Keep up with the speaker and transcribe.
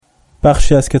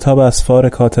بخشی از کتاب اسفار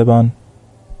کاتبان،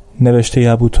 نوشته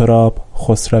ابوتراب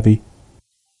خسروی.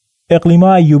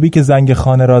 اقلیما ایوبی که زنگ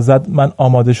خانه را زد، من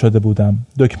آماده شده بودم.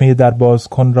 دکمه در باز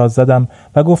کن را زدم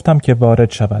و گفتم که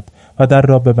وارد شود و در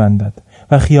را ببندد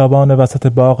و خیابان وسط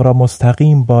باغ را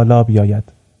مستقیم بالا بیاید.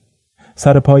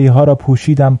 سرپایی ها را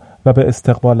پوشیدم و به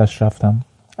استقبالش رفتم.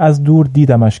 از دور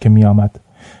دیدمش که می آمد.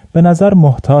 به نظر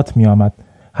محتاط می آمد.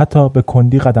 حتی به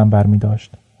کندی قدم بر می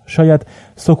داشت. شاید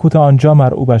سکوت آنجا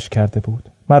مرعوبش کرده بود.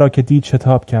 مرا که دید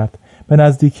شتاب کرد. به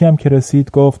نزدیکیم که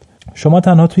رسید گفت: شما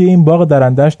تنها توی این باغ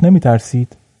درندشت نمی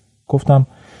ترسید؟ گفتم: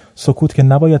 سکوت که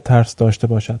نباید ترس داشته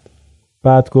باشد.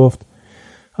 بعد گفت: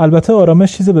 البته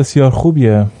آرامش چیز بسیار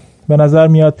خوبیه. به نظر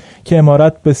میاد که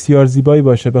عمارت بسیار زیبایی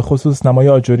باشه، به خصوص نمای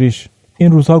آجوریش.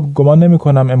 این روزها گمان نمی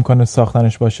کنم امکان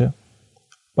ساختنش باشه.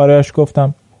 برایش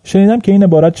گفتم: شنیدم که این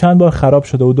عمارت چند بار خراب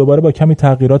شده و دوباره با کمی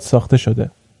تغییرات ساخته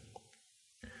شده.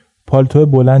 پالتو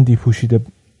بلندی پوشیده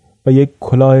و یک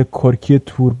کلاه کرکی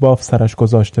تورباف سرش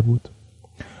گذاشته بود.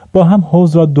 با هم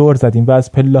حوض را دور زدیم و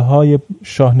از پله‌های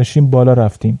شاهنشین بالا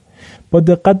رفتیم. با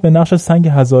دقت به نقش سنگ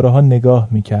هزاره ها نگاه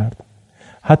می کرد.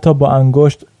 حتی با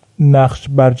انگشت نقش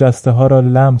برجسته ها را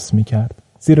لمس می کرد.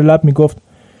 زیر لب می گفت: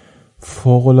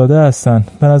 فوق‌العاده هستن،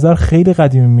 به نظر خیلی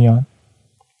قدیمی میان.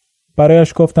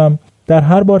 برایش گفتم: در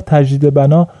هر بار تجدید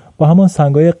بنا با همان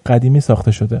سنگای قدیمی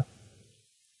ساخته شده.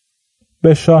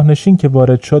 به شاهنشین که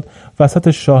وارد شد وسط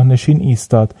شاهنشین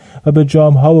ایستاد و به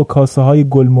جامها و کاسه های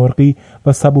گلمرغی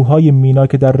و سبوهای مینا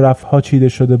که در رفها چیده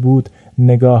شده بود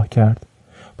نگاه کرد.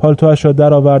 پالتوش را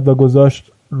در آورد و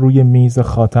گذاشت روی میز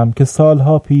خاتم که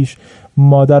سالها پیش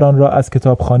مادر آن را از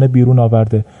کتابخانه بیرون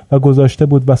آورده و گذاشته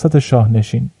بود وسط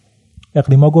شاهنشین.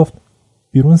 اقلیما گفت: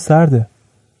 بیرون سرده.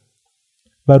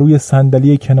 و روی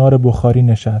صندلی کنار بخاری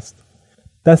نشست.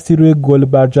 دستی روی گل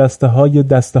برجسته های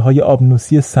دسته های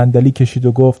آبنوسی صندلی کشید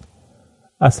و گفت: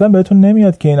 اصلا بهتون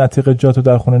نمیاد که این عتیق جاتو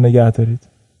در خونه نگه دارید؟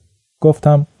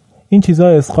 گفتم: این چیزها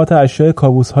اسقاط اشیاء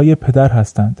کابوس های پدر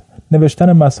هستند.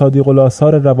 نوشتن مصادیق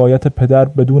الآثار روایت پدر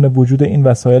بدون وجود این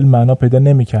وسایل معنا پیدا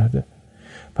نمی کرده.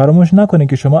 فراموش نکنید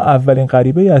که شما اولین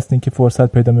غریبه‌ای هستین که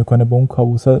فرصت پیدا میکنه به اون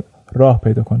کابوسا راه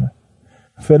پیدا کنه.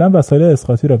 فعلا وسایل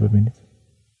اسقاطی را ببینید.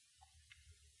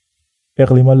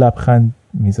 اقلیما لبخند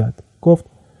میزد. گفت: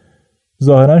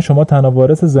 ظاهرا شما تنها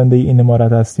وارث زنده این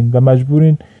عمارت هستین و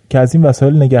مجبورین که از این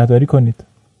وسایل نگهداری کنید.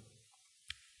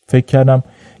 فکر کردم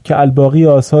که الباقی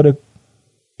آثار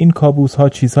این کابوس ها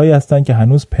چیزهایی هستند که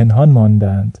هنوز پنهان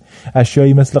ماندند.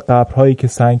 اشیایی مثل قبرهایی که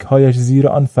سنگهایش زیر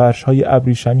آن فرشهای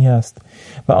ابریشمی است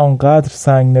و آنقدر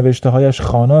سنگ نوشته هایش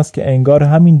خاناست که انگار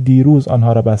همین دیروز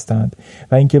آنها را بستند.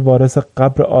 و اینکه وارث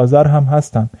قبر آذر هم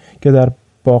هستم که در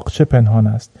باغچه پنهان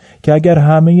است، که اگر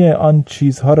همه آن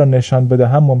چیزها را نشان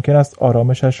بدهم ممکن است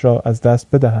آرامشش را از دست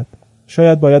بدهد.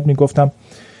 شاید باید میگفتم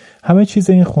همه چیز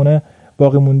این خونه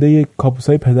باقی مونده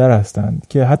کابوسای پدر هستند،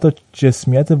 که حتی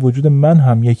جسمیت وجود من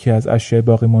هم یکی از اشیاء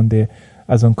باقی مونده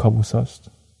از آن کابوس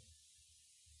است.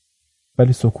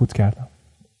 ولی سکوت کردم.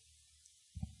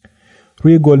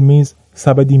 روی گلمیز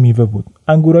سبدی میوه بود،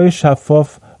 انگورای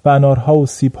شفاف و انارها و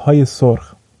سیبهای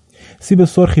سرخ. سیب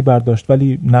سرخی برداشت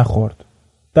ولی نخورد.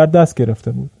 در دست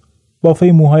گرفته بود.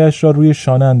 بافه موهایش را روی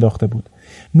شانه انداخته بود.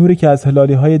 نوری که از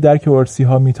هلالی‌های درک ارسی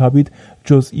ها میتابید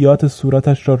جزئیات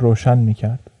صورتش را روشن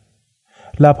میکرد.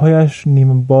 لبهایش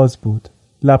نیم باز بود.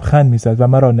 لبخند میزد و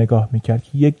مرا نگاه میکرد که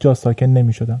یک جا ساکن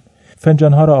نمیشدم.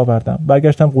 فنجانها را آوردم.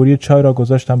 برگشتم قوری چای را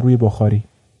گذاشتم روی بخاری.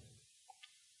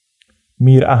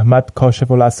 میر احمد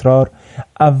کاشف الاسرار،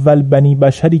 اول بنی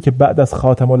بشری که بعد از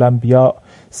خاتم الانبیاء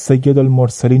سید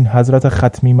المرسلین حضرت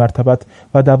ختمی مرتبت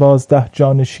و 12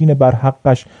 جانشین بر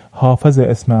حقش حافظ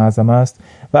اسم اعظم است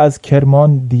و از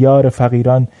کرمان دیار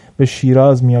فقیران به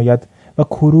شیراز می آید و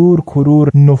کرور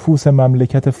کرور نفوس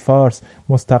مملکت فارس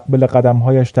مستقبل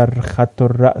قدمهایش در خط و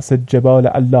رأس جبال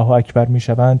الله اکبر می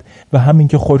شوند و همین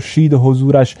که خورشید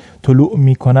حضورش طلوع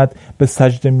می کند به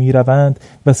سجده می روند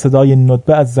و صدای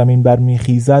ندبه از زمین بر می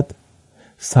خیزد،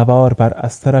 سوار بر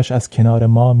استرش از کنار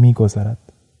ما می گذرد.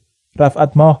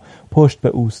 رفعت ماه پشت به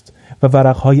اوست و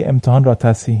ورقهای امتحان را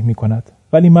تصحیح می کند،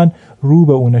 ولی من رو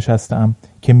به او نشستم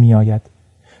که می آید.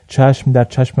 چشم در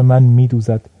چشم من می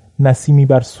دوزد. نسیمی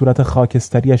بر صورت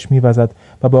خاکستریش می وزد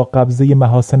و با قبضه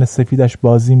محاسن سفیدش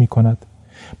بازی می کند.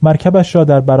 مرکبش را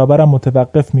در برابرم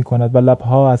متوقف می کند و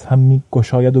لبها از هم می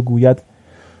گشاید و گوید: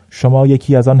 شما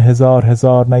یکی از آن هزار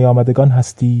هزار نیامدگان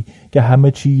هستی که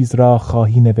همه چیز را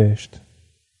خواهی نوشت.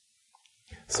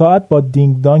 ساعت با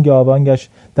دینگ دانگ آوانگش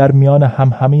در میان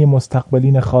همه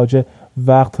مستقبلین خواجه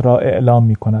وقت را اعلام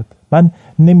می کند. من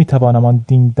نمی توانم آن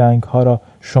دینگ دانگ ها را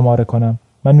شماره کنم.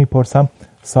 من می پرسم: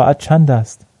 ساعت چند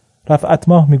است؟ رفعت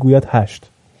ماه می گوید 8.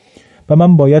 و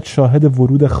من باید شاهد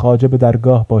ورود خواجه به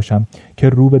درگاه باشم که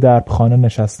رو به دربخانه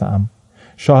نشستم.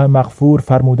 شاه مغفور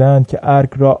فرمودند که ارگ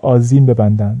را آذین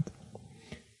ببندند.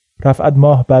 رفعت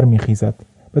ماه بر میخیزد،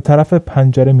 به طرف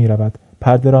پنجره میرود،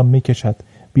 پرده را میکشد،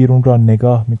 بیرون را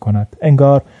نگاه میکند،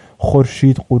 انگار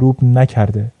خورشید غروب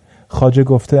نکرده. خواجه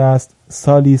گفته است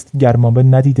سالی است گرمابه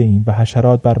ندیده ایم و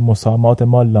حشرات بر مسامات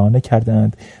ما لانه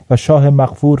کردند و شاه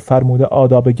مغفور فرموده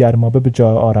آداب گرمابه به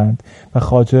جای آرند و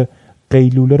خواجه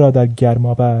قیلوله را در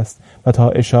گرمابه است و تا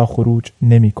عشا خروج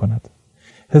نمی کند.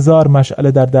 1000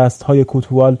 مشعله در دستهای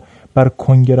کوتوال بر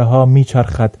کنگره ها می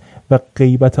چرخد و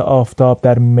غیبت آفتاب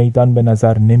در میدان به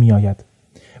نظر نمی آید.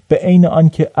 به عین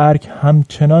آنکه ارگ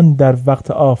همچنان در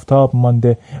وقت آفتاب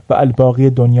مانده و الباقی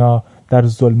دنیا در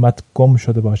ظلمت گم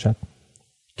شده باشد.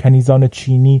 کنیزان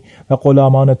چینی و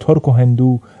غلامان ترک و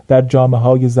هندو در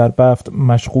جامه‌های زربفت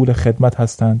مشغول خدمت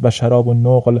هستند و شراب و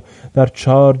نقل در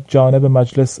 4 جانب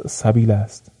مجلس سبیل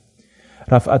است.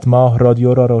 رفعت ماه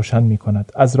رادیو را روشن می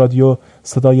کند. از رادیو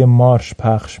صدای مارش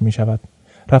پخش می شود.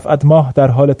 رفعت ماه در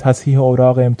حال تصحیح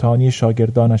اوراق امتحانی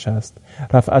شاگردانش است.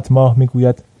 رفعت ماه می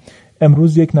گوید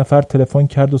امروز یک نفر تلفن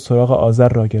کرد و سراغ آذر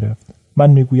را گرفت. من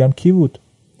می گویم کی بود؟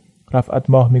 رفعت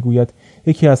ماه می گوید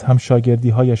یکی از همشاگردی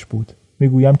هایش بود. می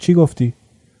گویم چی گفتی؟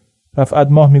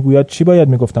 رفعت ماه می گوید چی باید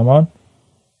می گفتم آن؟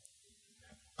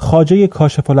 خواجه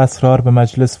کاشف الاسرار به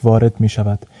مجلس وارد می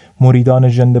شود. مریدان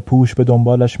ژنده پوش به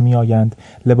دنبالش می آیند.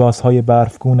 لباسهای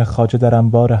برفگون خواجه در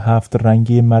انبار 7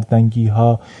 رنگی مردنگی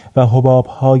ها و حباب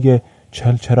های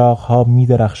چلچراغ ها می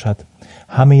درخشد.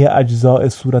 همه اجزاء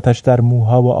صورتش در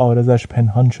موها و عارضش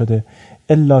پنهان شده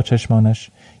الا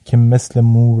چشمانش که مثل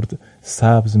مورد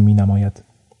سبز می نماید.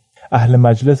 اهل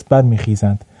مجلس بر می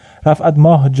خیزند. رفعت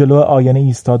ماه جلو آینه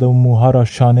ایستاده و موها را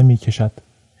شانه می کشد.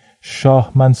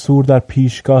 شاه منصور در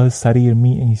پیشگاه سریر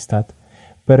می ایستد.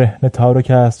 برهنه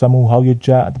تارک است و موهای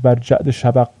جعد بر جعد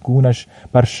شبقگونش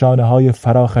بر شانه های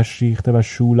فراخش ریخته و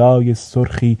شولای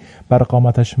سرخی بر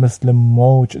قامتش مثل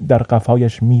موج در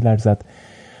قفایش می لرزد.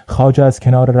 خواجه از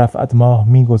کنار رفعت ماه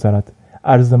می گذرد.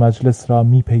 عرض مجلس را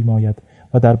می پیماید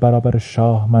و در برابر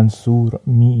شاه منصور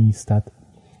می ایستد.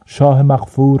 شاه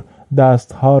مغفور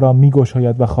دستها را می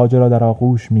گشاید و خواجه را در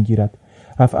آغوش می گیرد.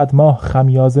 رفعت ماه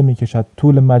خمیازه می کشد.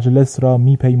 طول مجلس را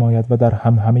می پیماید و در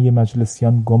همه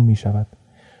مجلسیان گم می شود.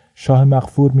 شاه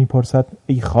مغفور می پرسد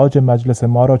ای خواجه مجلس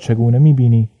ما را چگونه می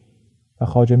بینی؟ و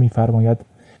خواجه می فرماید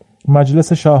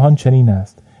مجلس شاهان چنین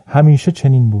است. همیشه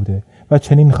چنین بوده و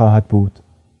چنین خواهد بود.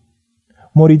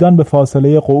 مریدان به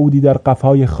فاصله قعودی در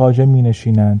قفای خواجه می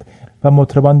نشینند و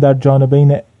مطربان در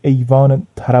جانبین ایوان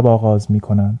طرب آغاز می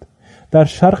کنند. در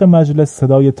شرق مجلس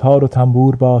صدای تار و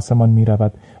تنبور به آسمان می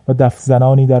رود و دف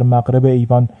زنانی در مغرب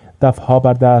ایوان دفها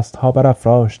بر دستها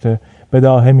برافراشته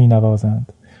بداهه می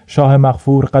نوازند. شاه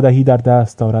مغفور قدحی در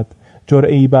دست دارد.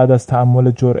 جرعه‌ای بعد از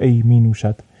تأمل جرعه‌ای می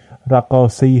نوشد.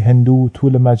 رقاصه‌ای هندو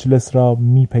طول مجلس را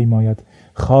می پیماید.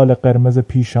 خال قرمز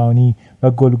پیشانی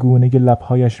و گلگونه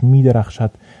لبهایش می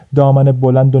درخشد. دامن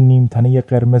بلند و نیمتنه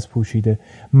قرمز پوشیده.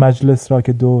 مجلس را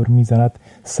که دور می زند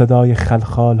صدای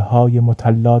خلخالهای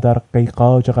مطلا در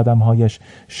قیقاج قدمهایش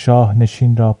شاه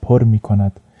نشین را پر می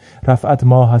کند. رفعت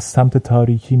ماه از سمت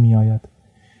تاریکی می آید.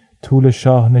 طول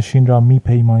شاه نشین را می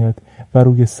پیماید و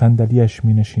روی صندلیش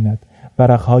می نشیند.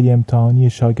 ورقهای امتحانی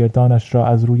شاگردانش را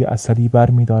از روی عسلی بر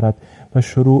می دارد و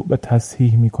شروع به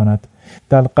تصحیح می کند.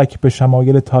 دلقک به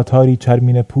شمایل تاتاری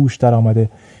چرمین پوش در آمده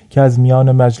که از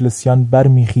میان مجلسیان بر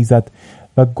می خیزد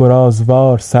و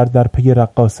گرازوار سر در پی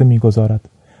رقاصه می گذارد.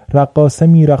 رقاصه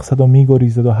می رقصد و می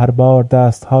گریزد و هر بار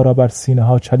دستها را بر سینه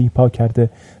ها چلیپا کرده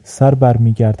سر بر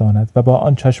می گرداند و با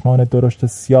آن چشمان درشت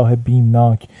سیاه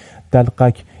بیمناک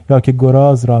دلقک یا که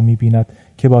گراز را می بیند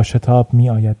که با شتاب می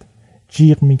آید.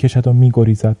 جیغ می کشد و می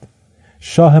گریزد.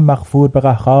 شاه مغفور به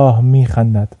قهقاه می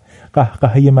خندد.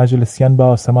 قهقهه مجلسیان به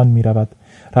آسمان می رود.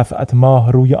 رفعت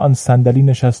ماه روی آن صندلی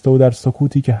نشسته و در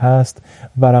سکوتی که هست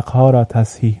ورقها را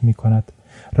تصحیح می کند.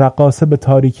 رقاصه به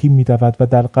تاریکی می دود و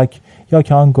دلقک یا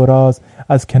که آن گراز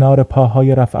از کنار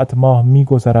پاهای رفعت ماه می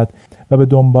گذرد و به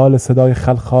دنبال صدای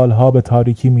خلخالها به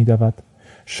تاریکی می دود.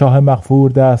 شاه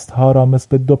مغفور دستها را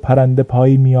مثل 2 پرنده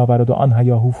پایی می آورد و آن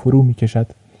هیاهو فرو می کشد.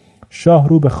 شاه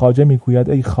رو به خواجه می گوید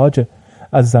ای خواجه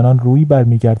از زنان روی بر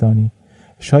می گردانی.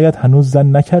 شاید هنوز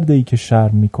زن نکرده ای که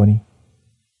شرم می کنی.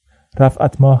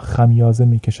 رفعت ماه خمیازه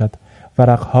می کشد.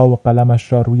 ورقها و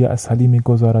قلمش را روی عسلی می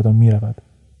گذارد و می رود.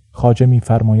 خواجه می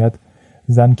فرماید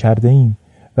زن کرده ایم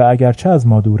و اگرچه از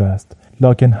ما دور است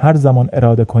لکن هر زمان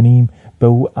اراده کنیم به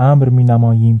او امر می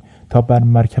نماییم تا بر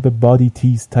مرکب بادی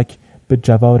تیز تک به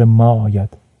جوار ما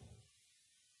آید.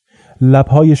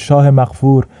 لبهای شاه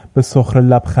مغفور به سخر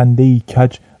لبخنده‌ای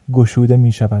کج گشوده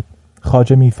می شود.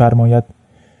 خواجه می فرماید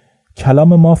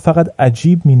کلام ما فقط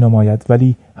عجیب می نماید،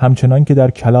 ولی همچنان که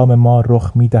در کلام ما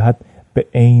رخ می دهد به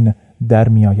عین در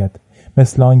می آید،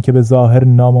 مثل آن که به ظاهر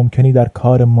ناممکنی در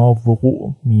کار ما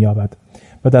وقوع می یابد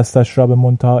و دستش را به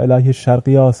منتهی الهی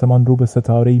شرقی آسمان رو به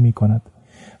ستاره‌ای می کند.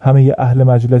 همه اهل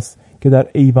مجلس که در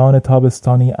ایوان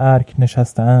تابستانی ارک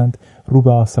نشستند رو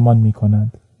به آسمان می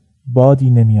کنند. بادی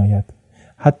نمی آید.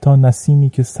 حتی نسیمی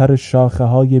که سر شاخه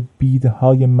های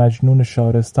بیدهای مجنون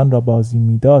شارستان را بازی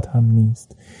میداد هم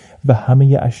نیست و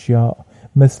همه اشیاء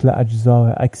مثل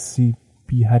اجزای عکسی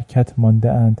بی حرکت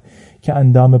مانده اند که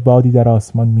اندام بادی در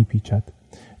آسمان می پیچد.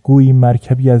 گویی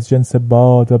مرکبی از جنس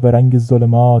باد و به رنگ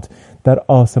ظلمات در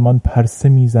آسمان پرسه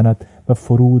می زند و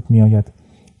فرود می آید.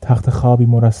 تخت خوابی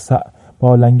مرصع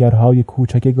با لنگرهای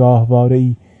کوچک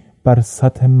گاهواره‌ای بر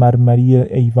سطح مرمری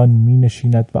ایوان می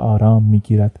نشیند و آرام می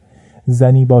گیرد.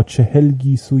 زنی با 40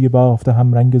 گیسوی بافت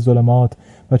همرنگ ظلمات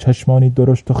و چشمانی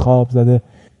درشت و خواب زده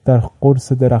در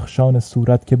قرص درخشان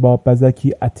صورت که با بزکی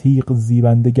عتیق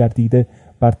زیبنده گردیده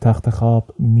بر تخت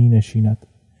خواب می نشیند.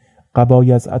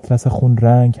 قبایی از اطلس خون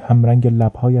رنگ همرنگ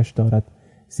لبهایش دارد.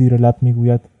 زیر لب می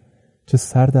گوید چه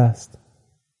سرد است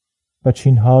و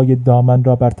چینهای دامن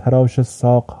را بر تراش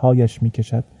ساقهایش می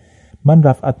کشد. من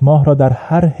رفعت ماه را در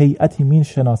هر هیئتی می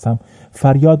شناسم.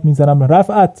 فریاد می زنم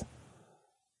رفعت.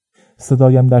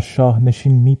 صدایم در شاه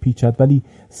نشین می پیچد، ولی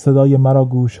صدای مرا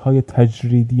گوشهای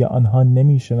تجریدی آنها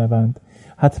نمی شنوند.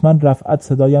 حتما رفعت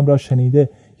صدایم را شنیده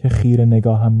که خیره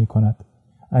نگاهم می کند.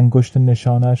 انگشت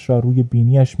نشانش را روی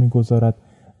بینیش می گذارد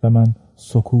و من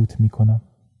سکوت می کنم.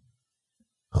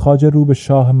 خواجه رو به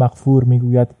شاه مغفور می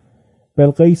گوید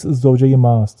بلقیس زوجه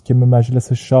ماست که به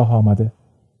مجلس شاه آمده.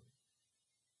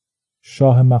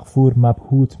 شاه مغفور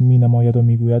مبهوت می نماید و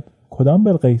می گوید کدام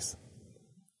بلقیس؟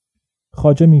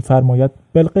 خواجه می فرماید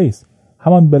بلقیس،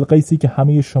 همان بلقیسی که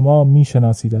همه شما می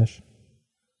شناسیدش.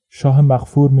 شاه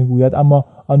مغفور می گوید اما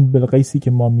آن بلقیسی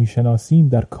که ما می شناسیم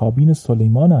در کابین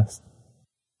سلیمان است.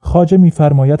 خواجه می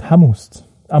فرماید هموست،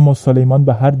 اما سلیمان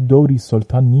به هر دوری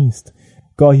سلطان نیست.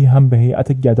 گاهی هم به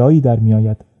هیئت گدایی در می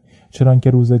آید، چنانکه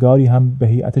روزگاری هم به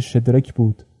هیئت شدرک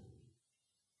بود.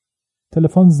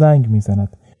 تلفن زنگ می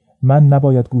زند. من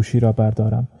نباید گوشی را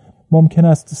بردارم. ممکن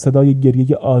است صدای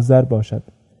گریه آذر باشد.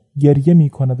 گریه می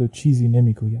کند و چیزی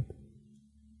نمی گوید.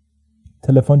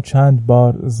 تلفن چند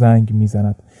بار زنگ می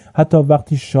زند. حتی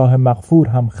وقتی شاه مغفور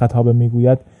هم خطابه می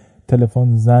گوید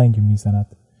تلفن زنگ می زند.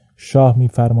 شاه می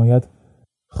فرماید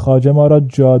خواجه ما را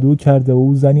جادو کرده و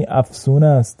او زنی افسون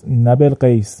است، نه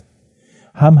بلقیس.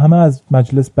 همه از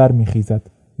مجلس بر می خیزد.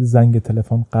 زنگ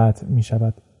تلفن قطع می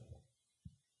شود.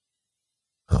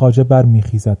 خواجه بر می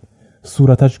خیزد.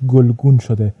 صورتش گلگون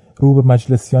شده. رو به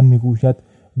مجلسیان می گوید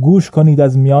گوش کنید،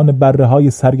 از میان بره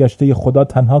های سرگشته خدا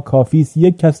تنها کافی است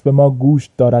یک کس به ما گوش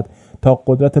دارد تا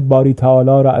قدرت باری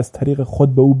تعالی را از طریق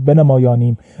خود به او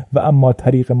بنمایانیم و اما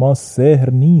طریق ما سحر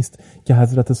نیست که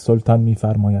حضرت سلطان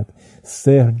می‌فرماید.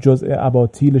 سحر جزء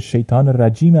اباطیل شیطان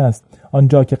رجیم است،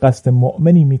 آنجا که قصد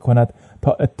مؤمنی می‌کند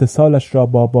تا اتصالش را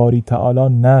با باری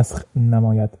تعالی نسخ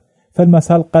نماید.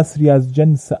 فالمثل قصری از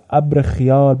جنس ابر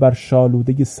خیال بر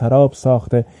شالوده سراب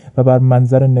ساخته و بر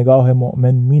منظر نگاه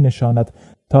مؤمن می‌نشاند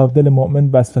تا دل مؤمن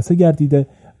وسوسه گردیده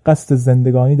قصد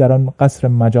زندگانی در آن قصر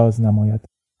مجاز نماید.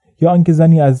 یا آنکه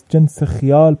زنی از جنس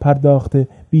خیال پرداخته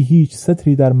بی هیچ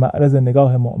ستری در معرض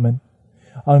نگاه مؤمن،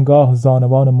 آنگاه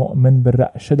زانوان مؤمن به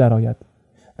رعشه درآید.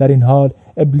 در این حال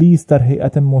ابلیس در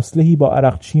هیئت مصلحی با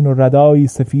عرقچین و ردایی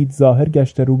سفید ظاهر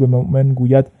گشته رو به مؤمن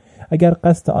گوید اگر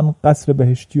قصد آن قصر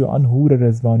بهشتی و آن حور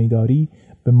رضوانی داری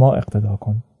به ما اقتدا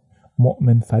کن.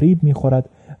 مؤمن فریب می‌خورد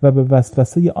و به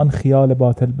وسوسه آن خیال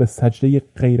باطل به سجده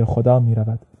غیر خدا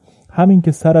می‌رود. همین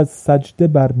که سر از سجده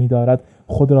بر می‌دارد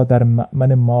خود را در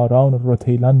مأمن ماران و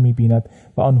رتیلان می‌بیند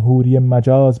و آن حوری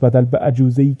مجاز بدل به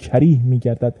عجوزه‌ای کریه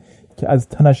می‌گردد که از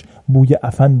تنش بوی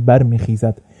عفن بر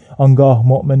می‌خیزد. آنگاه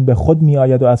مؤمن به خود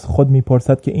می‌آید و از خود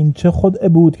می‌پرسد که این چه خدعه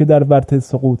بود که در ورطه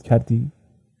سقوط کردی؟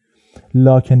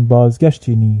 لکن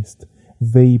بازگشتی نیست،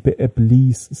 وی به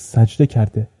ابلیس سجده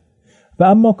کرده. و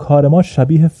اما کار ما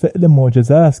شبیه فعل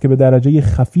معجزه است که به درجه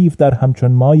خفیف در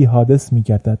همچون مایی حادث می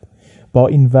گردد، با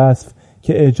این وصف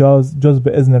که اعجاز جز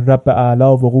به اذن رب اعلی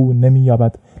وقوع نمی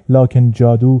یابد، لکن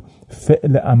جادو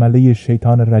فعل عملی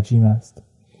شیطان رجیم است.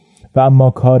 و اما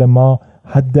کار ما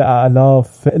حد اعلی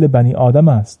فعل بنی آدم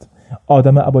است،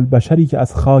 آدم ابوالبشری که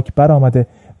از خاک برآمده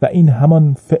و این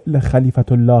همان فعل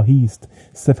خلیفت اللهی است،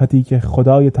 صفتی که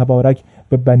خدای تبارک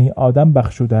به بنی آدم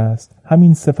بخشوده است.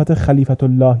 همین صفت خلیفت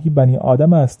اللهی بنی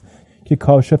آدم است که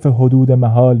کاشف حدود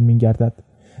محال می گردد.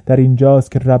 در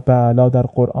اینجاست که رب اعلی در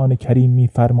قرآن کریم می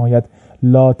فرماید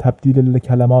لا تبدیل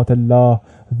لکلمات الله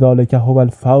ذالک هو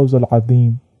الفوز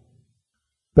العظیم.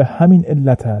 به همین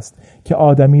علت است که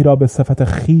آدمی را به صفت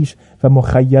خیش و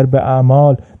مخیر به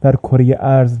اعمال در کره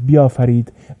ارض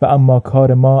بیافرید و اما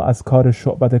کار ما از کار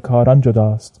شعبده کاران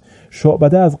جداست.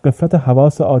 شعبده از غفلت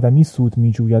حواس آدمی سود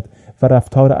می جوید و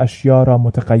رفتار اشیا را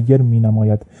متغیر می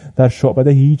نماید. در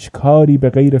شعبده هیچ کاری به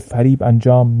غیر فریب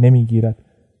انجام نمی گیرد.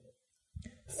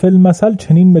 فی‌المثل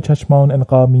چنین به چشمان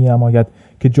القا می نماید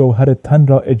که جوهر تن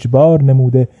را اجبار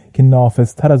نموده که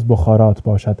نافذتر از بخارات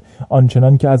باشد،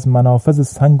 آنچنان که از منافذ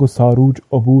سنگ و ساروج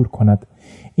عبور کند.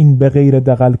 این به غیر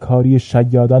دغلکاری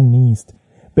شیادان نیست،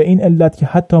 به این علت که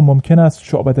حتی ممکن است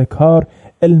شعبده کار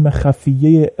علم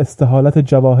خفیه استحالت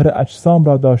جواهر اجسام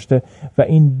را داشته و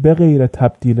این به غیر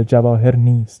تبدیل جواهر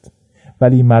نیست.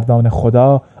 ولی مردان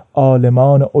خدا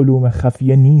عالمان علوم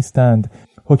خفیه نیستند،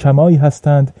 حکمایی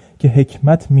هستند که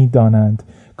حکمت می دانند،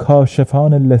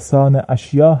 کاشفان لسان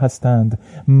اشیا هستند.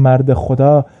 مرد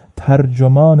خدا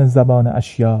ترجمان زبان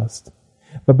اشیاست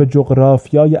و به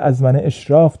جغرافیای ازمنه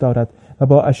اشراف دارد و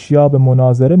با اشیا به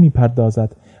مناظره می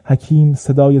پردازد. حکیم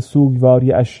صدای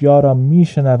سوگواری اشیا را می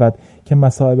شنود که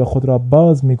مصائب خود را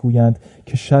باز می گویند،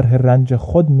 که شرح رنج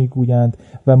خود می گویند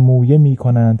و مویه می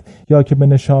کنند، یا که به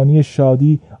نشانی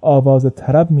شادی آواز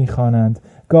طرب می خوانند.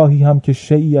 گاهی هم که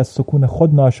شیئی از سکون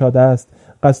خود ناشاد است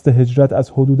قصد هجرت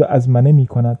از حدود ازمنه می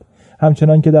کند.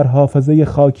 همچنان که در حافظه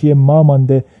خاکی ما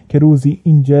مانده که روزی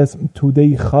این جسم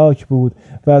توده‌ای خاک بود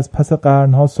و از پس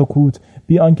قرنها سکوت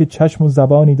بی آنکه چشم و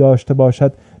زبانی داشته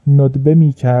باشد ندبه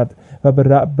می کرد و به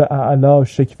رب اعلی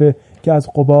شکوه که از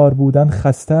غبار بودن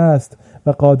خسته است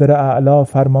و قادر اعلی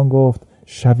فرمان گفت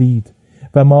شوید.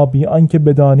 و ما بی آنکه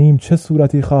بدانیم چه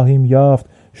صورتی خواهیم یافت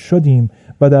شدیم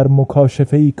و در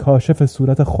مکاشفه‌ای کاشف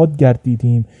صورت خود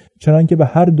گردیدیم، چنان که به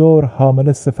هر دور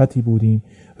حامل صفتی بودیم.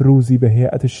 روزی به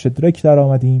هیئت شدرک در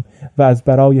آمدیم و از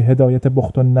برای هدایت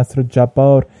بخت النصر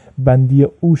جبار بندی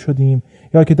او شدیم،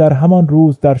 یا که در همان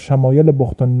روز در شمایل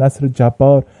بخت النصر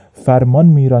جبار فرمان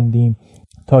می‌راندیم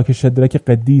تا که شدرک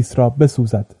قدیس را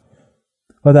بسوزد.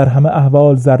 و در همه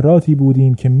احوال ذراتی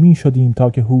بودیم که می شدیم تا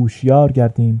که هوشیار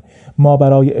گردیم. ما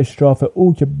برای اشراف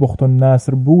او که بخت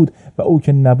النصر بود و او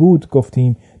که نبود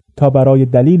گفتیم تا برای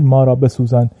دلیل ما را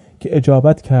بسوزان، که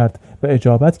اجابت کرد و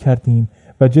اجابت کردیم.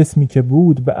 و جسمی که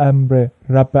بود به امر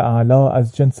رب اعلی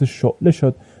از جنس شعله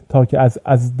شد تا که از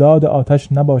ازداد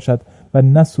آتش نباشد و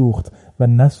نسوخت و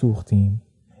نسوختیم.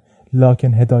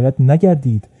 لکن هدایت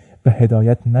نگردید و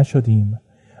هدایت نشدیم.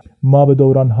 ما به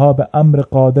دورانها به امر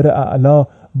قادر اعلی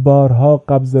بارها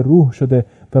قبض روح شده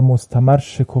و مستمر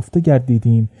شکفته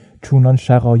گردیدیم، چونان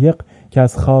شقایق که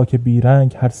از خاک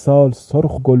بیرنگ هر سال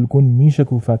سرخ گلگون می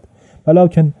شکوفد.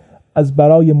 ولکن از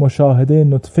برای مشاهده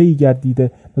نطفه‌ای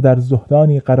گردیده و در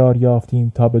زهدانی قرار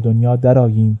یافتیم تا به دنیا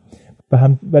درآییم.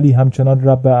 ولی همچنان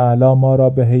رب اعلی ما را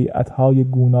به هیئت‌های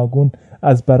گوناگون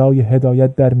از برای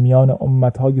هدایت در میان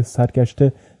امت‌های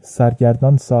سرگشته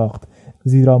سرگردان ساخت،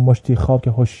 زیرا مشتی خاک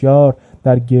هوشیار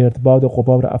در گردباد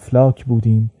غبار افلاک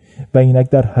بودیم و اینک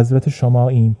در حضرت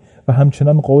شماییم. و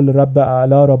همچنان قول رب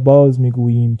اعلی را باز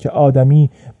میگوییم که آدمی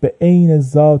به عین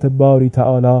ذات باری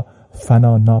تعالی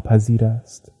فنا ناپذیر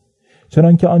است،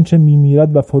 چنان که آنچه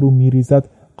میمیرد و فرو میریزد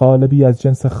قالبی از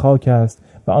جنس خاک است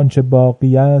و آنچه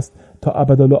باقی است تا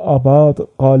ابدالآباد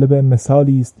قالب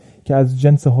مثالی است که از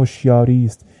جنس هوشیاری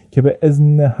است، که به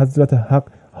اذن حضرت حق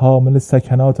حامل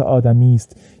سکنات آدمی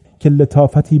است، که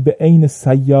لطافتی به عین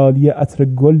سیالی عطر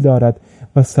گل دارد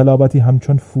و صلابتی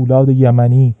همچون فولاد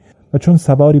یمنی، و چون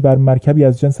سواری بر مرکبی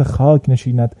از جنس خاک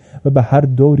نشیند و به هر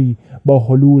دوری با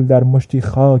حلول در مشتی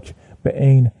خاک به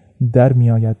عین در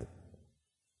می آید.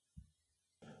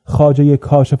 خواجه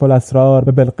کاشف الاسرار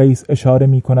به بلقیس اشاره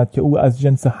می کند که او از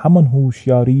جنس همان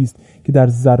هوشیاری است که در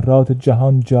ذرات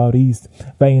جهان جاری است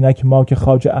و اینک ما که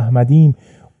خواجه احمدیم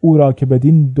او را که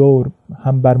بدین دور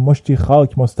هم بر مشتی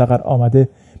خاک مستقر آمده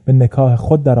به نکاح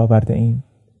خود در آورده ایم.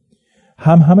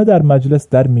 همه در مجلس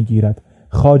در می گیرد.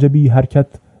 خواجه بی حرکت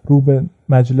رو به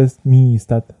مجلس می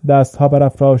ایستد. دستها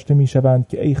برافراشته می شوند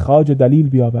که ای خواجه دلیل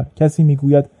بیاور. کسی می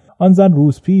گوید آن زن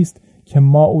روسپی است که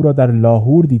ما او را در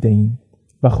لاهور دیده ایم.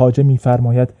 و خواجه می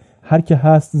فرماید هر که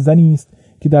هست زنی است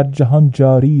که در جهان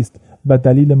جاری است و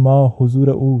دلیل ما حضور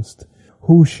اوست.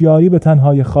 هوشیاری به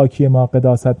تنهای خاکی ما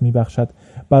قداست می بخشد.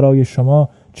 برای شما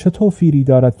چه توفیری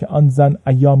دارد که آن زن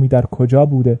ایامی در کجا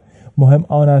بوده؟ مهم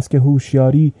آن است که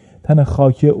هوشیاری تن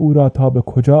خاکی او را تا به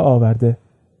کجا آورده.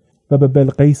 و به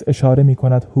بلقیس اشاره می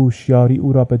کند هوشیاری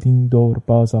او را بدین دور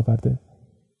باز آورده.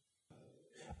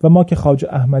 و ما که خواجه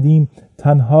احمدیم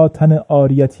تنها تن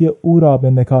عاریتی او را به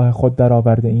نکاح خود در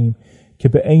آورده ایم که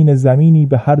به عین زمینی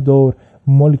به هر دور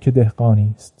ملک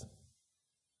دهقانی است.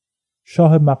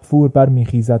 شاه مغفور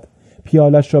برمیخیزد،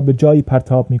 پیالش را به جایی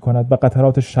پرتاب می کند و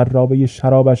قطرات شرابه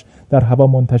شرابش در هوا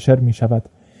منتشر می شود.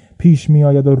 پیش می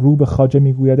آید و رو به خواجه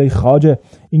می گوید ای خواجه،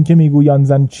 این که می گویان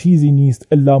زن چیزی نیست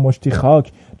الا مشتی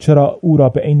خاک، چرا او را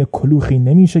به عین کلوخی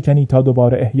نمی شکنی تا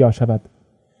دوباره احیا شود؟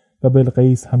 و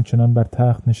بلقیس همچنان بر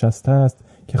تخت نشسته است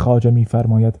که خواجه می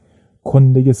فرماید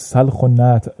کنده سلخ و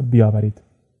نطع بیاورید.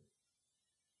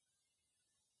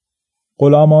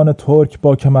 غلامان ترک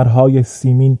با کمرهای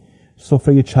سیمین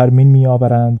سفره چرمین می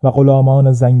آورند و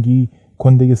غلامان زنگی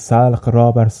کنده سلخ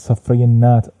را بر سفره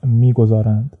نطع می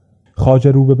گذارند.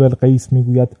 خواجه رو به بلقیس می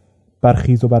گوید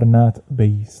برخیز و بر نطع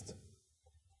بایست.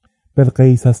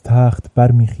 بلقیس از تخت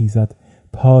بر می خیزد،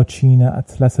 پاچین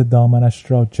اطلس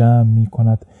دامنش را جمع می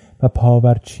کند و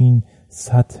پاورچین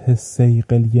سطح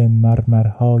صیقلی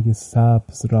مرمرهای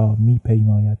سبز را می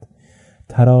پیماید.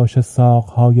 تراش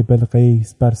ساقهای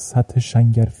بلقیس بر سطح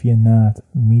شنگرفی نطع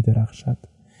می درخشد.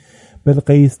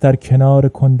 بلقیس در کنار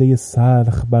کنده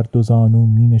سلخ بر دو زانو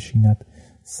می نشیند،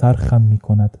 سرخم می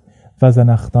کند و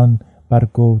زنخدان بر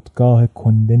گودگاه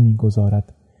کنده می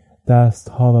گذارد.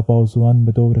 دستها و بازوان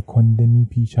به دور کنده می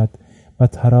پیچد و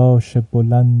تراش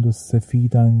بلند و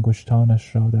سفید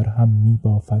انگشتانش را در هم می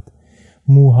بافد.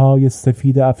 موهای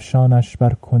سفید افشانش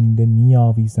بر کنده می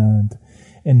آویزند.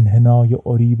 انحنای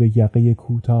عریب یقه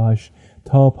کوتاهش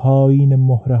تا پایین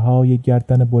مهره‌های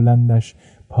گردن بلندش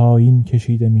پایین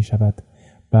کشیده می شود.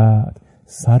 بعد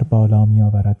سر بالا می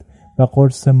آورد و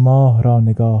قرص ماه را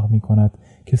نگاه می کند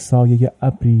که سایه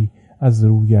ابری از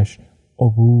رویش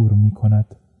عبور می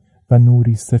کند و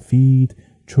نوری سفید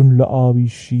چون لعابی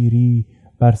شیری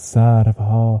بر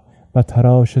سروها و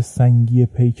تراش سنگی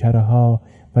پیکرها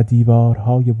و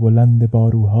دیوارهای بلند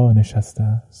باروها نشسته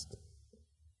است.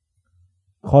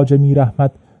 خواجه میر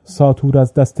احمد ساطور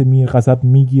از دست میر غضب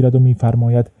می گیرد و می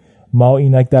فرماید ما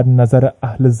اینک در نظر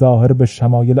اهل ظاهر به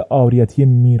شمایل عاریتی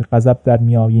میر غضب در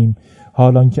می آییم،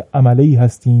 حالان که عملی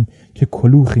هستیم که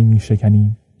کلوخی می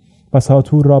شکنیم. و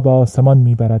ساطور را به آسمان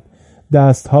می برد.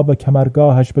 دستها به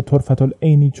کمرگاهش به طرفت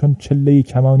العینی چون چله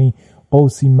کمانی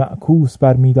قوسی معکوس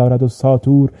بر می دارد و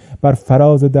ساطور بر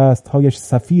فراز دستهایش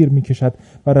صفیر می کشد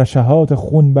و رشحات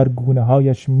خون بر گونه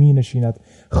هایش می نشیند.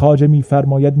 خواجه می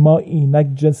فرماید ما اینک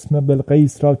جسم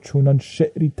بلقیس را چونان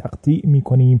شعری تقطیع می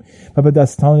کنیم و به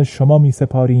دستان شما می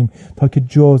سپاریم تا که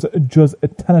جزء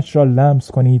تنش را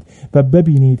لمس کنید و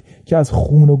ببینید که از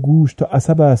خون و گوشت و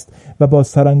عصب است و با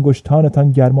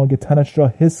سرانگشتانتان گرمای تنش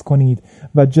را حس کنید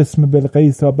و جسم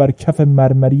بلقیس را بر کف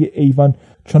مرمری ایوان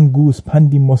چون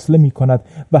گوسپندی مسله می کند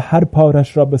و هر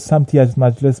پارش را به سمتی از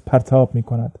مجلس پرتاب می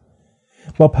کند.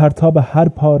 با پرتاب هر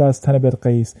پار از تن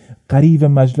بلقیس غریو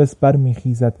مجلس بر می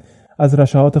خیزد از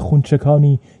رشحات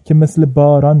خونچکانی که مثل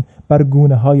باران بر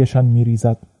گونه هایشان می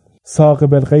ریزد. ساق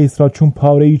بلقیس را چون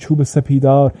پاره‌ای چوب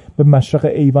سپیدار به مشرق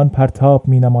ایوان پرتاب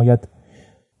می نماید.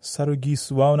 سر و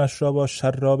گیسوانش را با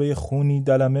شرابه خونی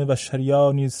دلمه و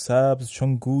شریانی سبز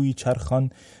چون گویی چرخان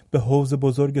به حوض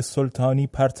بزرگ سلطانی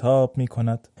پرتاب می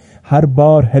کند. هر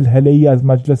بار هلهله‌ای از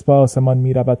مجلس به آسمان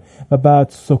می رود و بعد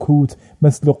سکوت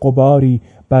مثل غباری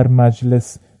بر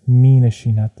مجلس می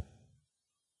نشیند.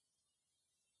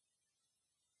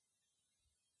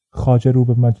 خواجه رو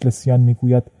به مجلسیان می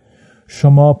گوید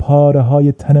شما پاره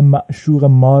های تن معشوق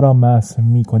ما را مسح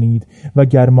می کنید و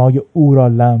گرمای او را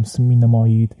لمس می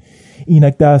نمایید.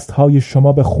 اینک دست های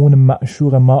شما به خون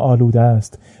معشوق ما آلوده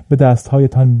است. به دست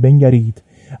هایتان بنگرید.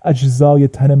 اجزای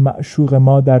تن معشوق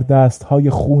ما در دست های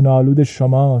خون آلود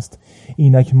شماست.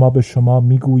 اینک ما به شما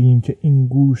می گوییم که این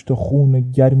گوشت و خون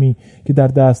گرمی که در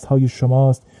دست های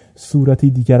شماست صورتی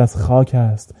دیگر از خاک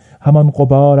است. همان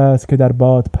غبار است که در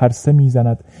باد پرسه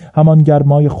میزند. همان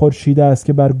گرمای خورشید است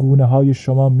که بر گونه های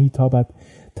شما میتابد.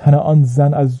 تن آن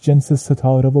زن از جنس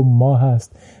ستاره و ماه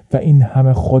است و این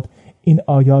همه خود این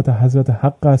آیات حضرت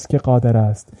حق است که قادر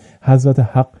است. حضرت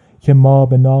حق که ما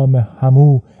به نام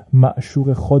همو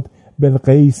معشوق خود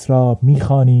بلقیس را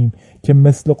میخوانیم که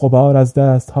مثل غبار از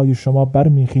دستهای شما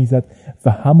برمیخیزد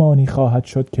و همانی خواهد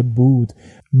شد که بود.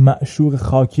 معشوق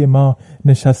خاکی ما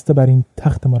نشسته بر این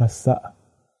تخت مرصع.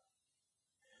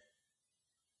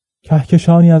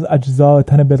 کهکشانی از اجزای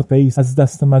تن بلقیس از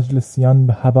دست مجلسیان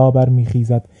به هوا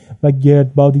برمیخیزد و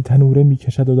گردبادی تنوره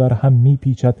میکشد و در هم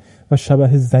میپیچد و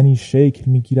شبه زنی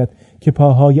شکل میگیرد که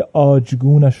پاهای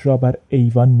عاجگونش را بر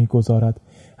ایوان میگذارد.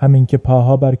 همین که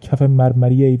پاها بر کف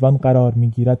مرمری ایوان قرار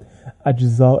میگیرد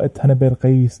اجزای تن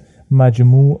بلقیس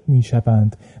مجموع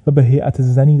میشوند و به هیئت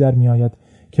زنی در میآید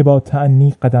که با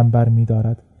تأنی قدم بر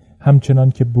میدارد، همچنان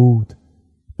که بود،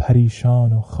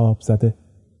 پریشان و خواب زده.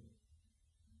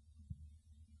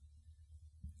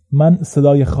 من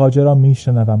صدای خواجه را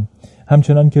میشنوم،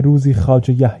 همچنان که روزی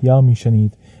خواجه یحیی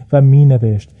میشنید و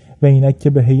مینوشت و اینک که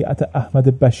به هیئت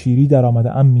احمد بشیری در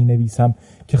آمده ام مینویسم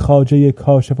که خواجه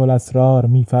کاشف الاسرار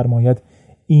میفرماید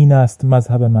این است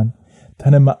مذهب من.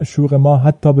 تن معشوق ما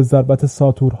حتی به ضربت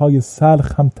ساطورهای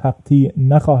سلخ هم تقطیع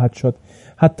نخواهد شد.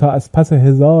 حتی از پس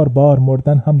 1000 بار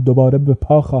مردن هم دوباره به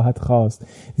پا خواهد خاست،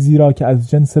 زیرا که از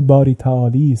جنس باری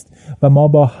تعالی است و ما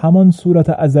با همان صورت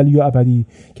ازلی و ابدی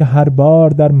که هر بار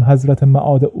در حضرت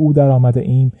معاد او در آمده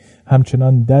ایم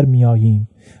همچنان در می آییم،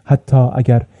 حتی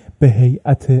اگر به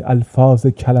هیئت الفاظ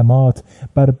کلمات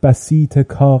بر بسیط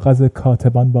کاغذ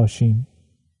کاتبان باشیم.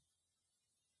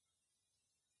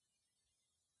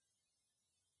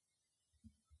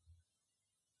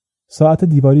 ساعت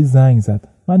دیواری زنگ زد.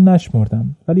 من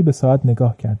نشمردم ولی به ساعت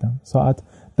نگاه کردم. ساعت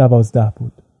 12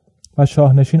 بود و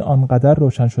شاهنشین آنقدر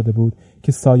روشن شده بود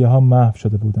که سایه ها محو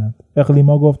شده بودند.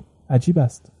 اقلیما گفت عجیب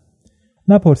است.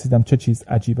 نپرسیدم چه چیز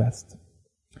عجیب است.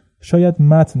 شاید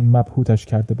متن مبهوتش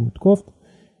کرده بود. گفت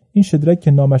این شدرک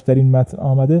که نامش در این متن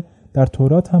آمده در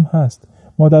تورات هم هست.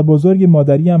 مادر بزرگ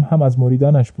مادری هم از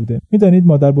مریدانش بوده. میدانید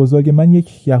مادر بزرگ من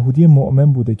یک یهودی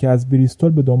مؤمن بوده که از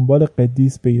بریستول به دنبال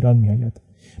قدیس به ایران میآید.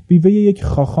 بیوه یک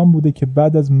خاخام بوده که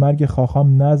بعد از مرگ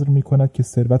خاخام نذر می کند که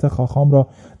ثروت خاخام را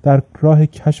در راه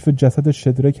کشف جسد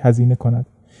شدرک هزینه کند.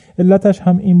 علتش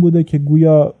هم این بوده که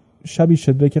گویا شبی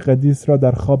شدرک قدیس را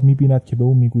در خواب می بیند که به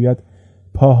او می گوید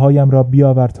پاهایم را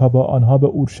بیاور تا با آنها به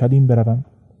اورشلیم بروم.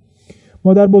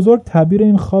 مادر بزرگ تعبیر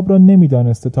این خواب را نمی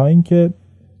دانسته تا اینکه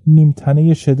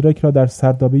نیمتنه شدرک را در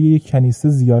سردابه یک کنیسه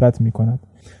زیارت می کند.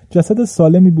 جسد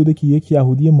سالمی بوده که یک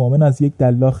یهودی مؤمن از یک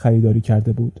دلاغ خریداری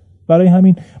کرده بود. برای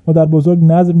همین مادر بزرگ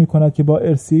نذر می کند که با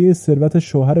ارثیه ثروت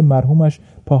شوهر مرحومش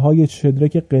پاهای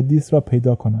شدرک قدیس را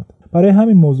پیدا کند. برای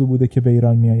همین موضوع بوده که به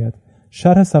ایران می آید.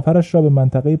 شرح سفرش را به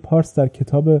منطقه پارس در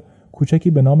کتاب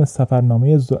کوچکی به نام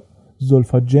سفرنامه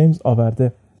زولفا جیمز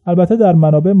آورده. البته در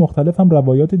منابع مختلف هم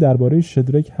روایاتی درباره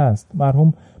شدرک هست.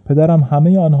 مرحوم پدرم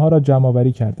همه آنها را جمع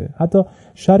آوری کرده. حتی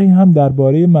شرحی هم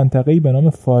درباره منطقه‌ای به نام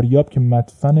فاریاب که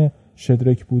مدفن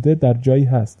شدرک بوده در جایی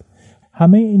هست.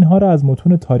 همه اینها را از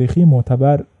متون تاریخی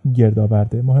معتبر گرد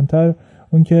آورده. مهمتر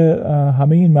اون که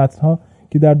همه این متن‌ها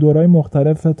که در دوره‌های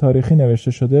مختلف تاریخی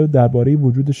نوشته شده درباره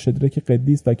وجود شدرک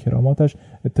قدیس و کراماتش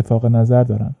اتفاق نظر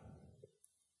دارن.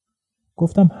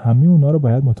 گفتم همه اونا رو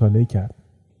باید مطالعه کرد.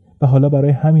 و حالا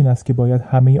برای همین است که باید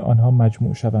همه آنها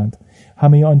مجموع شوند.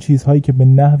 همه آن چیزهایی که به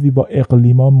نحوی با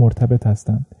اقلیما مرتبط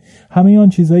هستند. همه آن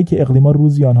چیزهایی که اقلیما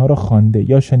روزی آنها را خوانده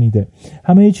یا شنیده.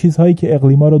 همه چیزهایی که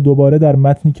اقلیما را دوباره در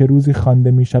متنی که روزی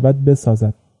خوانده می شود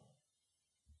بسازد.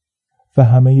 و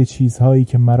همه چیزهایی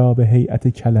که مرا به هیئت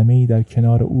کلمه‌ای در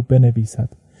کنار او بنویسد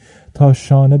تا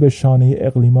شانه به شانه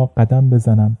اقلیما قدم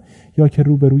بزنم یا که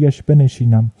روبرویش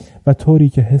بنشینم و طوری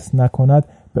که حس نکند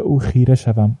به او خیره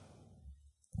شوم.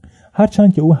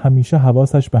 هرچند که او همیشه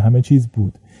حواسش به همه چیز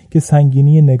بود که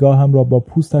سنگینی نگاهم را با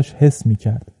پوستش حس می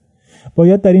کرد.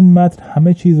 باید در این متن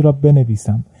همه چیز را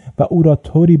بنویسم و او را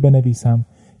طوری بنویسم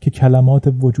که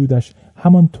کلمات وجودش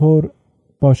همان طور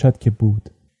باشد که بود.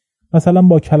 مثلا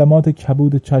با کلمات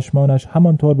کبود چشمانش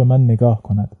همان طور به من نگاه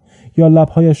کند، یا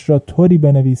لبهایش را طوری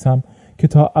بنویسم که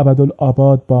تا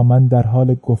ابدالآباد با من در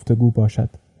حال گفتگو باشد.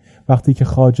 وقتی که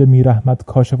خواجه میرحمت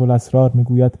کاشف الاسرار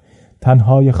میگوید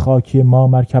تنهای خاکی ما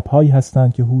مرکب‌هایی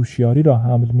هستند که هوشیاری را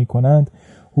حمل می‌کنند،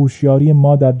 هوشیاری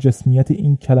ما در جسمیت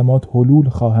این کلمات حلول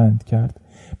خواهند کرد.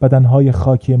 بدنهای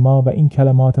خاکی ما و این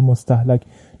کلمات مستهلک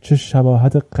چه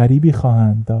شباهت غریبی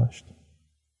خواهند داشت.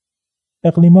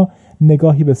 اقلیما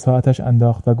نگاهی به ساعتش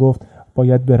انداخت و گفت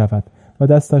باید برود و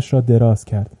دستش را دراز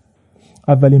کرد.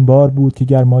 اولین بار بود که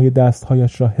گرمای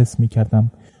دستهایش را حس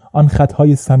می‌کردم. آن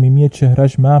خطهای صمیمی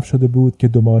چهرش محو شده بود که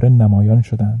دوباره نمایان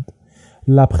شدند.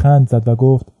 لبخند زد و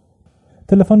گفت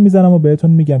تلفن میزنم و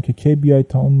بهتون میگم که کی بیاید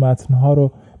تا اون متنها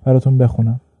رو براتون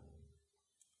بخونم.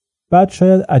 بعد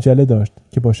شاید عجله داشت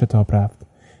که با شتاب رفت.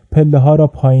 پله ها را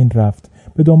پایین رفت.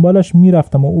 به دنبالش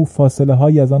میرفتم و او فاصله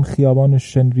هایی از آن خیابان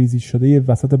شنریزی شده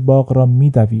وسط باغ را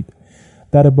میدوید.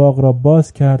 در باغ را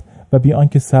باز کرد و بی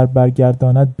آنکه سر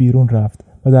برگرداند بیرون رفت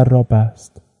و در را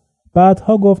بست.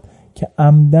 بعدها گفت که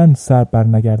عمدن سر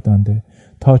برنگردانده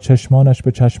تا چشمانش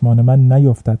به چشمان من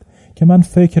نیفتد که من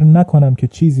فکر نکنم که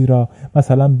چیزی را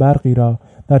مثلا برقی را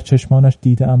در چشمانش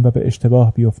دیدم و به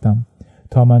اشتباه بیفتم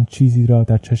تا من چیزی را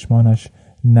در چشمانش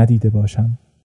ندیده باشم.